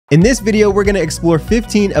In this video, we're gonna explore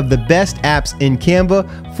 15 of the best apps in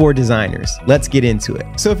Canva for designers. Let's get into it.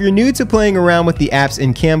 So if you're new to playing around with the apps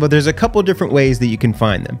in Canva, there's a couple different ways that you can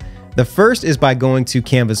find them. The first is by going to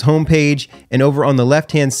Canva's homepage and over on the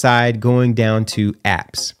left-hand side, going down to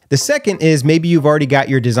apps. The second is maybe you've already got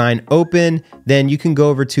your design open, then you can go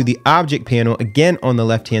over to the object panel again on the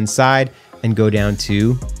left-hand side and go down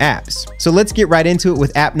to apps. So let's get right into it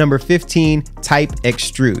with app number 15, Type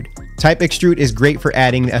Extrude. Type Extrude is great for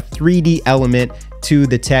adding a 3D element to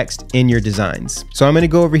the text in your designs. So I'm gonna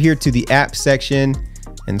go over here to the app section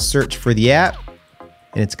and search for the app.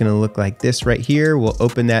 And it's gonna look like this right here. We'll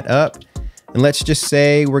open that up. And let's just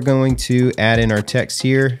say we're going to add in our text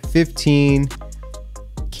here, 15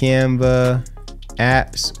 Canva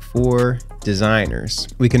apps for designers.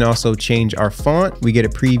 We can also change our font. We get a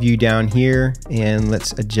preview down here and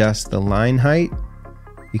let's adjust the line height.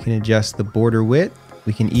 We can adjust the border width.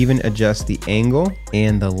 We can even adjust the angle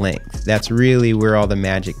and the length. That's really where all the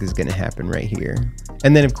magic is gonna happen right here.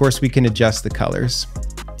 And then of course we can adjust the colors.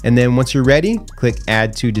 And then once you're ready, click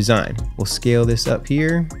Add to Design. We'll scale this up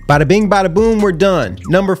here. Bada bing, bada boom, we're done.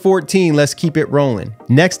 Number 14, let's keep it rolling.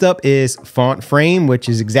 Next up is Font Frame, which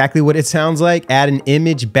is exactly what it sounds like. Add an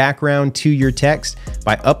image background to your text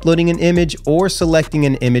by uploading an image or selecting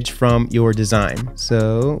an image from your design.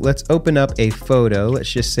 So let's open up a photo.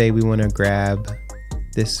 Let's just say we wanna grab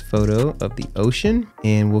this photo of the ocean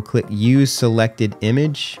and we'll click Use Selected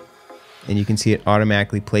Image. And you can see it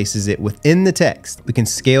automatically places it within the text. We can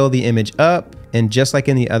scale the image up, and just like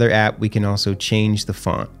in the other app, we can also change the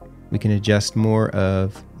font. We can adjust more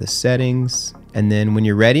of the settings. And then when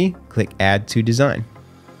you're ready, click Add to Design.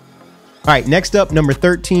 All right, next up, number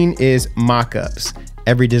 13 is Mockups.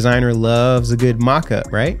 Every designer loves a good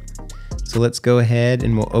mockup, right? So let's go ahead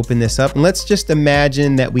and we'll open this up. And let's just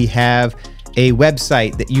imagine that we have a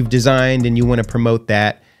website that you've designed and you want to promote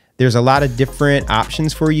that. There's a lot of different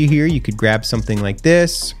options for you here. You could grab something like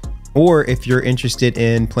this, or if you're interested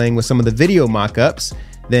in playing with some of the video mockups,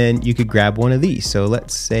 then you could grab one of these. So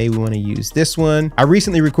let's say we want to use this one. I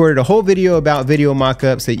recently recorded a whole video about video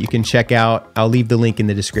mockups that you can check out. I'll leave the link in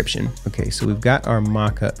the description. Okay, so we've got our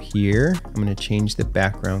mockup here. I'm going to change the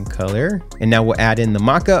background color, and now we'll add in the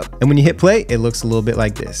mockup. And when you hit play, it looks a little bit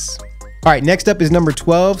like this. All right, next up is number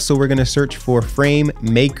 12. So we're gonna search for Frame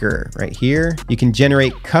Maker right here. You can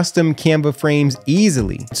generate custom Canva frames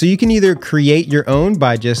easily. So you can either create your own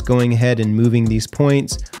by just going ahead and moving these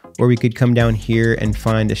points, or we could come down here and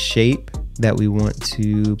find a shape that we want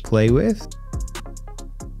to play with.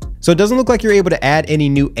 So it doesn't look like you're able to add any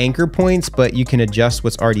new anchor points, but you can adjust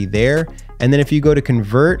what's already there. And then if you go to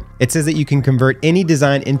convert, it says that you can convert any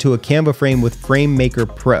design into a Canva frame with Frame Maker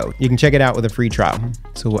Pro. You can check it out with a free trial.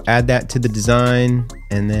 So we'll add that to the design,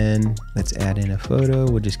 and then let's add in a photo.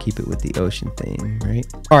 We'll just keep it with the ocean theme, right?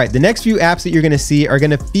 All right, the next few apps that you're gonna see are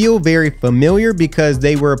gonna feel very familiar because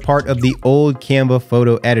they were a part of the old Canva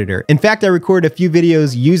photo editor. In fact, I recorded a few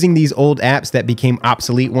videos using these old apps that became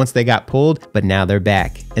obsolete once they got pulled, but now they're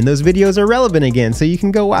back. And those videos are relevant again, so you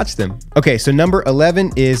can go watch them. Okay, so number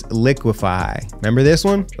 11 is Liquify. Remember this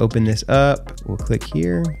one? Open this up, we'll click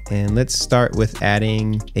here, and let's start with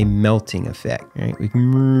adding a melting effect, right? We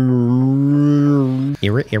can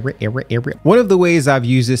One of the ways I've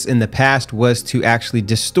used this in the past was to actually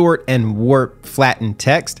distort and warp flattened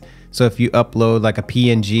text. So if you upload like a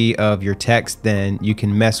PNG of your text, then you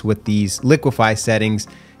can mess with these Liquify settings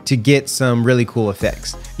to get some really cool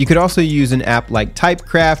effects. You could also use an app like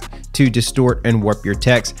Typecraft to distort and warp your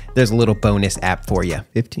text. There's a little bonus app for you.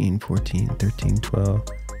 15, 14, 13, 12,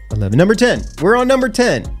 11. Number 10, we're on number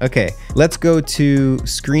 10. Okay, let's go to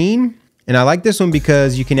Screen. And I like this one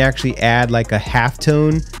because you can actually add like a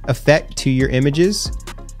halftone effect to your images.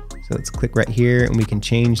 So let's click right here and we can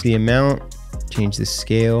change the amount, change the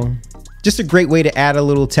scale. Just a great way to add a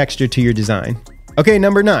little texture to your design. Okay,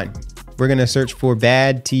 number 9. We're gonna search for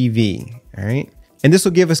Bad TV, all right? And this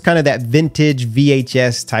will give us kind of that vintage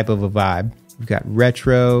VHS type of a vibe. We've got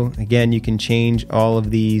retro. Again, you can change all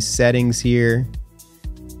of these settings here.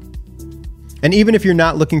 And even if you're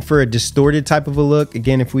not looking for a distorted type of a look,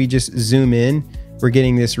 again, if we just zoom in, we're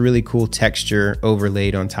getting this really cool texture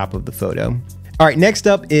overlaid on top of the photo. All right, next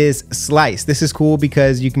up is Slice. This is cool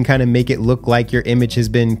because you can kind of make it look like your image has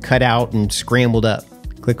been cut out and scrambled up.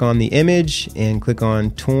 Click on the image and click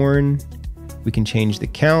on Torn. We can change the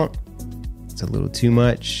count. It's a little too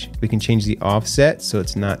much. We can change the offset so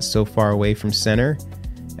it's not so far away from center.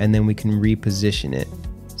 And then we can reposition it.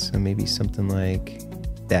 So maybe something like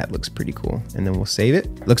that looks pretty cool. And then we'll save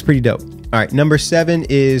it. Looks pretty dope. All right, number 7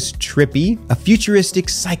 is trippy, a futuristic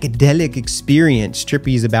psychedelic experience.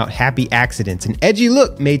 Trippy is about happy accidents, an edgy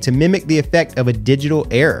look made to mimic the effect of a digital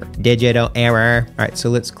error. Digital error. All right, so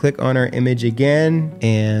let's click on our image again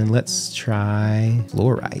and let's try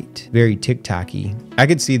fluorite. Very TikTok-y. I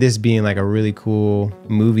could see this being like a really cool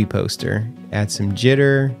movie poster. Add some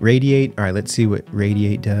jitter, radiate. All right, let's see what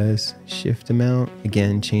radiate does. Shift amount,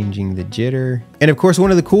 again, changing the jitter. And of course,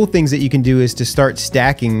 one of the cool things that you can do is to start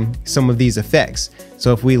stacking some of these effects.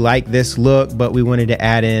 So if we like this look, but we wanted to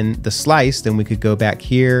add in the slice, then we could go back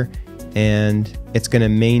here and it's gonna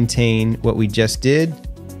maintain what we just did.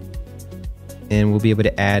 And we'll be able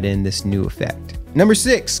to add in this new effect. Number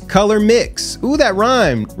 6, color mix. Ooh, that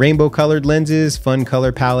rhymed. Rainbow colored lenses, fun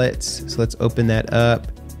color palettes. So let's open that up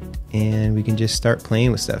and we can just start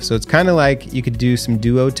playing with stuff. So it's kind of like you could do some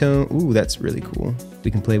duotone. Ooh, that's really cool.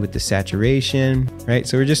 We can play with the saturation, right?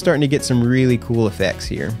 So we're just starting to get some really cool effects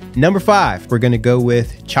here. Number 5, we're gonna go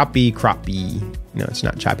with choppy croppy. No, it's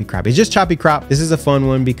not choppy crop. It's just choppy crop. This is a fun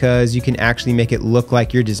one because you can actually make it look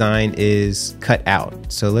like your design is cut out.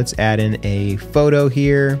 So let's add in a photo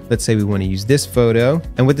here. Let's say we want to use this photo.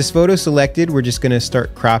 And with this photo selected, we're just going to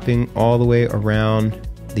start cropping all the way around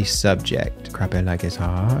the subject. Crop it like it's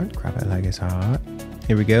hot. Crop it like it's hot.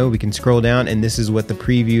 Here we go. We can scroll down and this is what the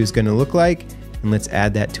preview is going to look like. And let's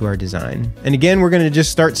add that to our design. And again, we're going to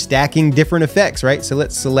just start stacking different effects, right? So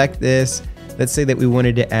let's select this. Let's say that we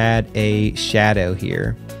wanted to add a shadow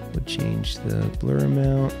here. We'll change the blur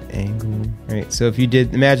amount, angle. All right, so if you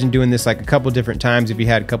did, imagine doing this like a couple different times. If you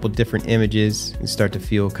had a couple different images, you start to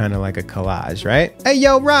feel kind of like a collage, right? Hey,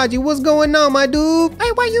 yo, Roger, what's going on, my dude?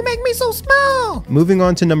 Hey, why you make me so small? Moving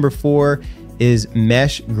on to number 4 is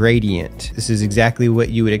mesh gradient. This is exactly what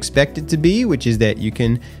you would expect it to be, which is that you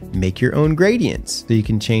can make your own gradients. So you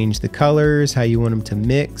can change the colors, how you want them to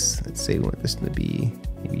mix. Let's say we want this to be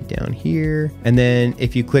maybe down here. And then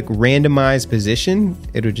if you click randomize position,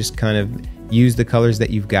 it'll just kind of use the colors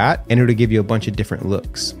that you've got and it'll give you a bunch of different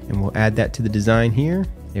looks. And we'll add that to the design here.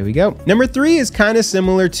 There we go. Number 3 is kind of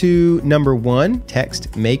similar to number 1,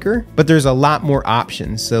 text maker, but there's a lot more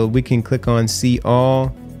options. So we can click on see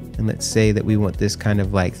all. And let's say that we want this kind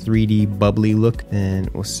of like 3D bubbly look.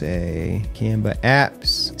 And we'll say Canva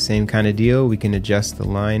apps, same kind of deal. We can adjust the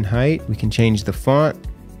line height. We can change the font.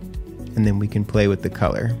 And then we can play with the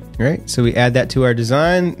color, right? So we add that to our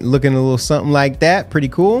design, looking a little something like that, pretty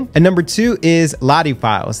cool. And number 2 is Lottie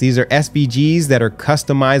files. These are SVGs that are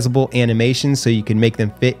customizable animations so you can make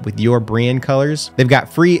them fit with your brand colors. They've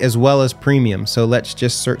got free as well as premium. So let's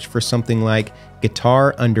just search for something like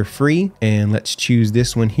guitar under free. And let's choose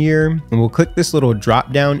this one here. And we'll click this little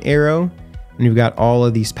drop down arrow. And we've got all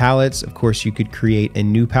of these palettes. Of course, you could create a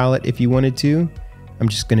new palette if you wanted to. I'm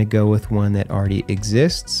just gonna go with one that already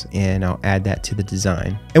exists and I'll add that to the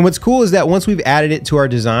design. And what's cool is that once we've added it to our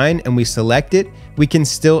design and we select it, we can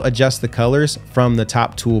still adjust the colors from the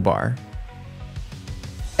top toolbar.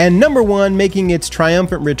 And number 1, making its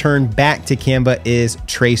triumphant return back to Canva is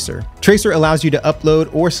Tracer. Tracer allows you to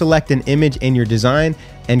upload or select an image in your design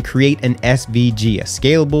and create an SVG, a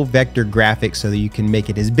scalable vector graphic, so that you can make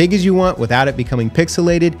it as big as you want without it becoming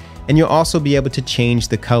pixelated. And you'll also be able to change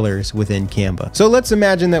the colors within Canva. So let's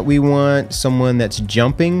imagine that we want someone that's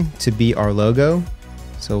jumping to be our logo.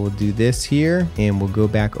 So we'll do this here and we'll go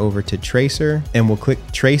back over to Tracer and we'll click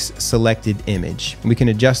Trace Selected Image. We can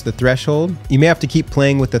adjust the threshold. You may have to keep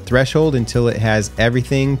playing with the threshold until it has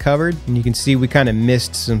everything covered. And you can see we kind of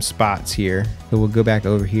missed some spots here. So we'll go back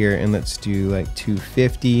over here and let's do like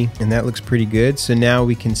 250 and that looks pretty good. So now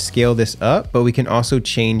we can scale this up, but we can also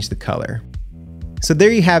change the color. So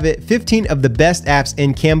there you have it, 15 of the best apps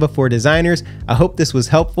in Canva for designers. I hope this was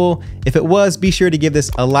helpful. If it was, be sure to give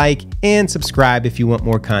this a like and subscribe if you want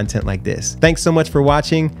more content like this. Thanks so much for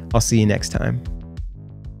watching. I'll see you next time.